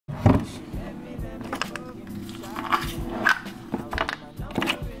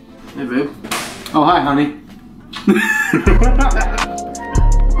Hey, babe. Oh, hi, honey. I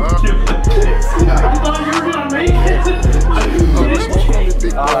thought you were gonna make it.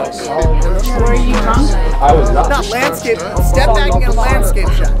 Were you drunk? I was not. Not landscape. Step back and get a landscape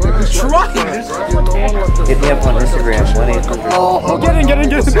shot. Try. Hit me up on Instagram, 1-800. Oh, get in.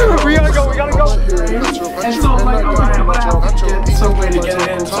 We gotta go. And so I'm like, alright, I'm gonna have to get some way to get it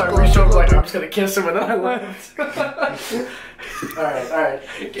in. So I reached over like, I'm just gonna kiss him and then I left. Alright.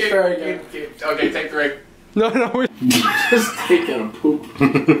 Okay, take 3. No, we're just taking a poop.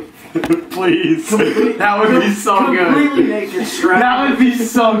 please. That would be so good. Completely naked, that would be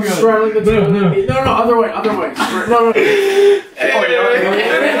so good. Straddling the table. No, other way. No.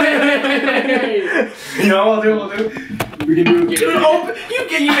 You know what we'll do? We can do it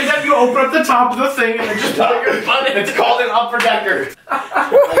again. You open up the top of the thing and then just put your butt in. It's called an upper decker.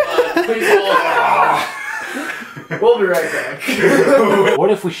 Please hold on. We'll be right back.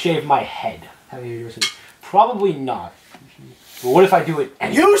 What if we shave my head? Have you ever seen? Probably not. But what if I do it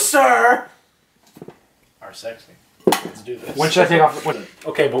anyway? you, sir, Are sexy. Let's do this. When should I take off?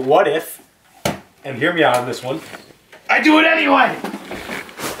 Okay, but what if, and hear me out on this one, I do it anyway!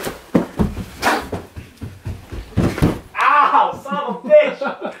 Ow, son of a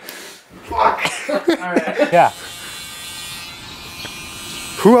bitch! Fuck! Alright. Yeah.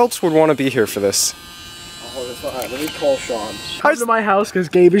 Who else would want to be here for this? Alright, let me call Sean. Come to my house because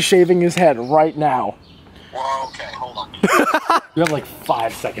Gabe is shaving his head right now. Well, okay, hold on. You have like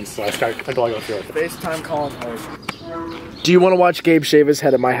 5 seconds so until I go through it. FaceTime calling home. Do you want to watch Gabe shave his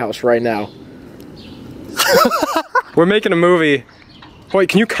head at my house right now? We're making a movie. Wait,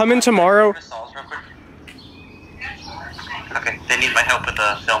 can you come in tomorrow? Okay, they need my help with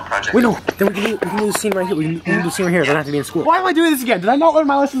the film project. Wait, no, then we can do the scene right here. We can do the scene right here. They don't have to be in school. Why am I doing this again? Did I not learn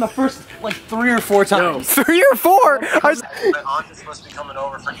my lesson the first, like, 3 or 4 times? 3 or 4? My aunt is supposed to be coming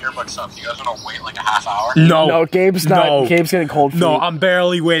over for yearbook stuff. You guys want to wait like a half hour? No, Gabe's not. No. Gabe's getting cold feet. No, I'm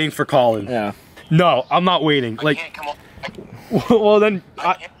barely waiting for Colin. Yeah. No, I'm not waiting. I Like, can't come over. well then,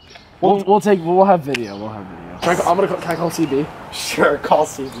 We'll have video. We'll have video. Can I call CB? Sure, call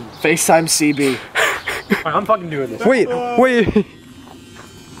CB. FaceTime CB. I'm fucking doing this. wait. Oh,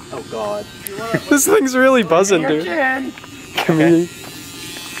 God. This thing's really buzzing, dude. Come here.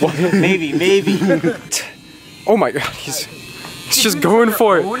 Maybe. Oh my god, he's just going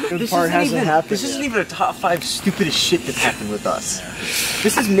for it. This part hasn't happened. This isn't even a top 5 stupidest shit that's happened with us.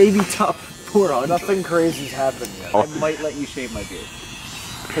 This is maybe top 4 on. Nothing crazy's happened yet. I might let you shave my beard.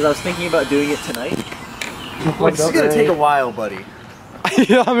 Because I was thinking about doing it tonight. Like, This is gonna take a while, buddy.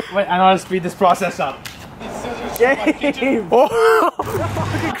 Yeah, I mean, Wait, I know how to speed this process up. Gabe! oh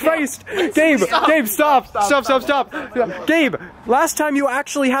Christ! Gabe, stop! Gabe, last time you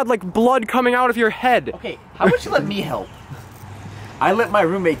actually had like blood coming out of your head. Okay, how about you let me help? I let my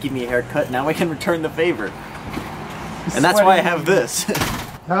roommate give me a haircut, now I can return the favor. And that's why I have this.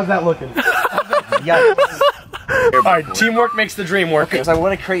 How's that looking? Yikes. Alright, teamwork makes the dream work. Because I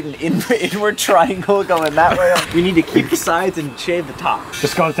want to create an inward triangle going that way. We need to keep the sides and shave the top.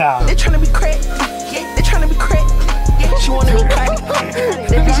 Just go to town. They tryna be crack, yeah, they tryna be crack, yeah, she wanna be crack.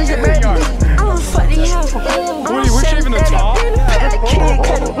 That bitch is a red. I'm a fucking house. Wait, we're shaving the top?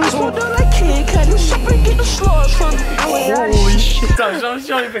 Holy shit. Don't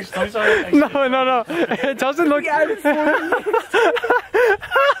show me pictures. Don't show me pictures. No. It doesn't look.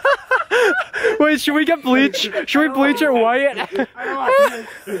 Wait, should we get bleach? Should we bleach it white?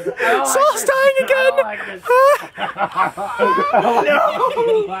 Saul's dying again!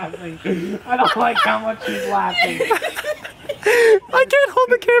 I don't like how much she's laughing. I can't hold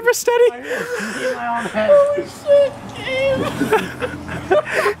the camera steady. Holy shit,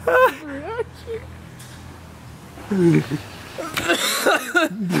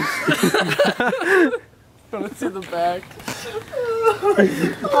 Let's see the back.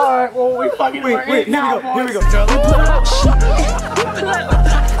 Alright, well, we fucking Wait, here we go.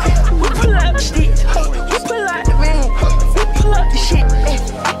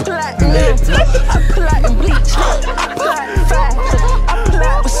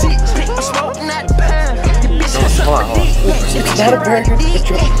 It's not a burger.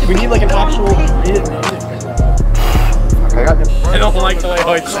 We need like an actual. I don't like the way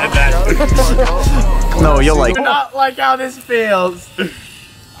Hoyt said that. No, you'll like I do not like how this feels.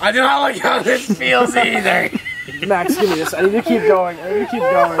 I do not like how this feels either. Max, give me this. I need to keep going.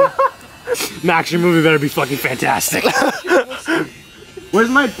 Max, your movie better be fucking fantastic. Where's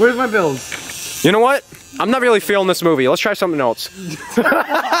my bills? You know what? I'm not really feeling this movie. Let's try something else. Do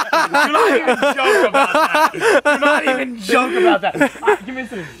not even joke about that. Do not even joke about that. Give me a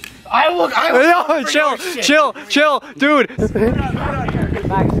second. I will chill, dude.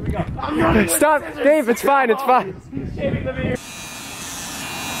 Stop, Dave. It's fine. It's fine.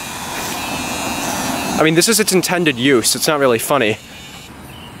 I mean, this is its intended use. It's not really funny.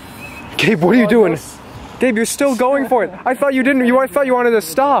 Gabe, what are you doing? Gabe, you're still going for it. I thought you didn't. I thought you wanted to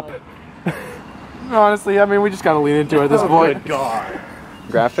stop. Honestly, I mean, we just gotta lean into it at this point. God.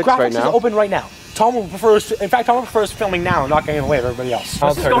 Graphics right now? is open right now. Tom prefers filming now and not getting in the way of everybody else.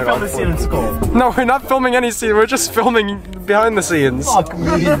 Let's just go film the scene in school. No, we're not filming any scene. We're just filming behind the scenes. Fuck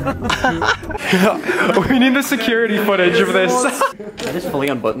me. We need the security footage of this. I just fully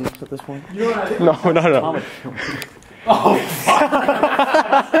unbuttoned at this point. No. Oh, fuck.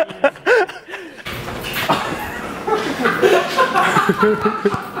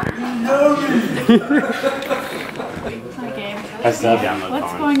 Okay. I still download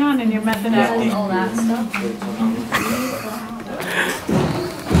What's going on in your methodology? All that stuff.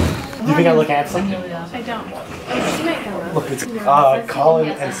 Do you think I look handsome? I don't. Look, it's Colin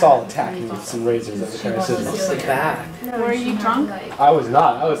and Saul attacking me with some razors as a pair of scissors. Were you drunk? I was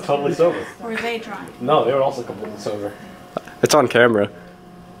not. I was totally sober. Were they drunk? No, they were also completely sober. It's on camera.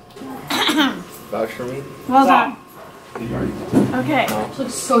 Vouch for me. Well done. Okay. It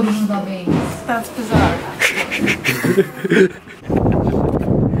looks so different without babes. That's bizarre.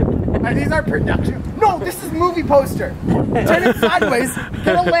 Are these our production? No, this is movie poster. Turn it sideways.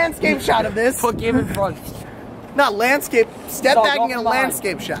 Get a landscape shot of this. Put Gabe in front. Not landscape. Step back and get a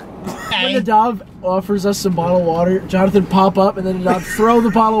landscape shot. When the dove offers us some bottled water, Jonathan pop up and then the dove throw the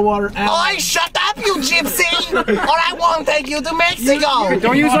bottled water out. Oi, shut up, you gypsy! Or I won't take you to Mexico!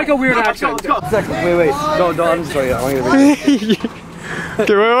 Don't use like a weird accent. Wait. No, I'm sorry. I want you to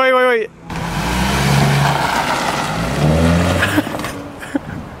Okay, wait.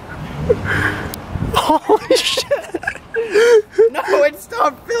 Holy shit! No, it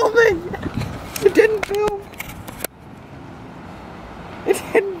stopped filming. It didn't film. It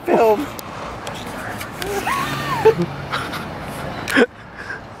didn't film.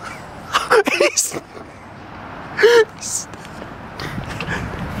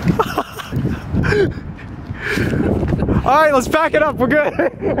 Alright, let's back it up. We're good.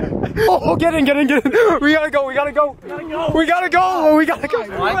 Oh, get in. We gotta go.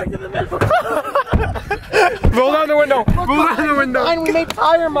 Roll down the window. And we made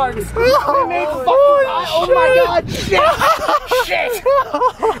tire marks. We made fucking oh my god, shit.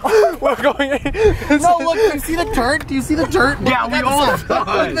 We're going in. No, look, do you see the dirt? Do you see the dirt? Yeah, we all saw Look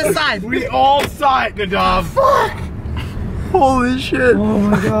at the side. We all saw it, Nadav. Fuck. Holy shit. Oh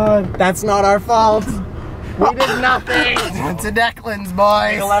my god. That's not our fault. We did nothing. It's a Declan's,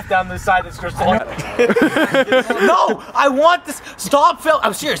 boys. The left down the side that's crystal. No, I want this. Stop filming.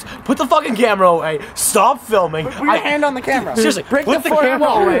 I'm serious. Put the fucking camera away. Stop filming. Put your hand on the camera. Seriously, break put the camera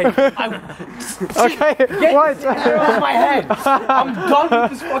away. Okay, Get the hair off my head. I'm done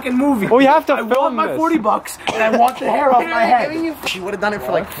with this fucking movie. We have to I want my $40 and I want the hair off my head. She would have done it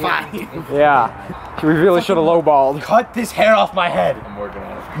for like 5. Yeah. We really should have lowballed. Cut this hair off my head. I'm working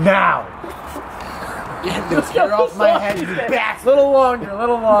on it. Now. Get this hair off my head, you bastard. Little longer.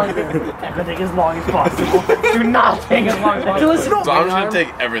 Everything as long as possible. Do not take as long as possible. So I'm just gonna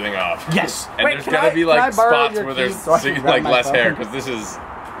take everything off. Yes. And there's gonna be like spots where there's like less hair because this is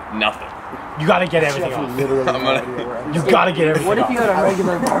nothing. You gotta get everything off. You gotta get everything off. What if you had a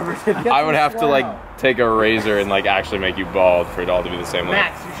regular barber? I would have to like take a razor and like actually make you bald for it all to be the same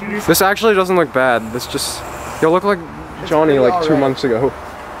length. This actually doesn't look bad. This just, you'll look like Johnny like 2 months ago.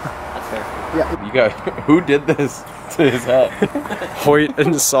 You got who did this to his head? Hoyt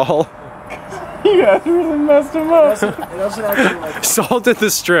and Saul. You guys really messed him up. Saul did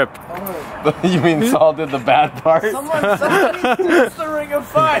the strip. You mean Saul did the bad part? Somebody it's the ring of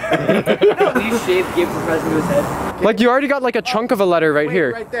fire. You shaved Gabe for president of his head. Like you already got like a chunk of a letter right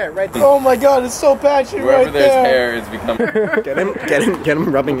here. Right there, right there. Oh my god, it's so patchy Wherever right there's there. hair, it's becoming. Get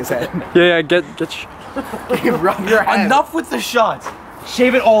him rubbing his head. Yeah, get. Rub your head. Enough with the shots.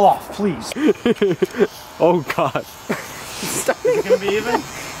 Shave it all off, please. Oh god. Is it gonna be even?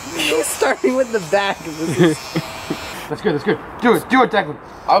 He's starting with the back. That's good. Do it, Declan.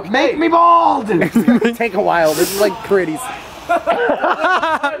 Okay. Make me bald! It's gonna take a while. This is like pretty. Don't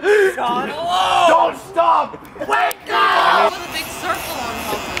stop! Wake up! With a big circle on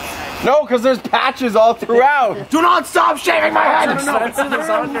top of his head. No, because there's patches all throughout. Do not stop shaving my head! I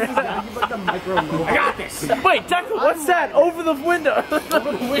got this. Wait, Declan, what's that? Over the window.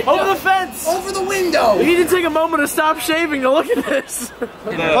 Over the fence. Over the window. You need to take a moment to stop shaving to look at this.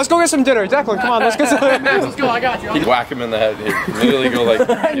 Let's go get some dinner. Declan, come on, let's get some. Let's go, I got you. Whack him in the head. Here. Literally go like.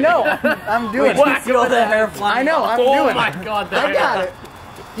 I know. I'm doing it. Whack him with the hair flying. I know. I'm Oh doing my it. god, I got it.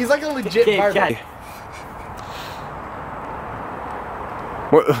 He's like a legit barber.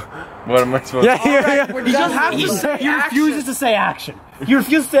 What am I supposed to? Yeah. He just has to say He refuses to say action. He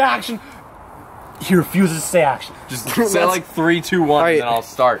refuses to say action. He refuses to say action. Just say like 3, 2, 1, Right. and then I'll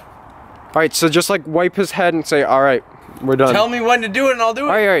start. All right, so just like wipe his head and say, all right, we're done. Tell me when to do it, and I'll do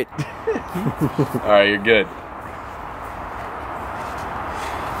it. All right. All right, you're good.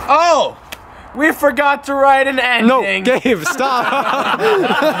 Oh! We forgot to write an ending. No, Gabe, stop.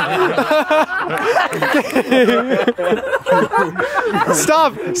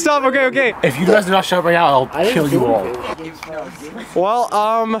 Stop, okay. If you guys do not shut up right now, I'll kill you all.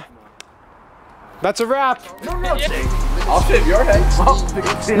 Well, that's a wrap. I'll shave your head.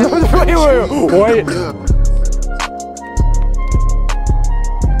 Wait.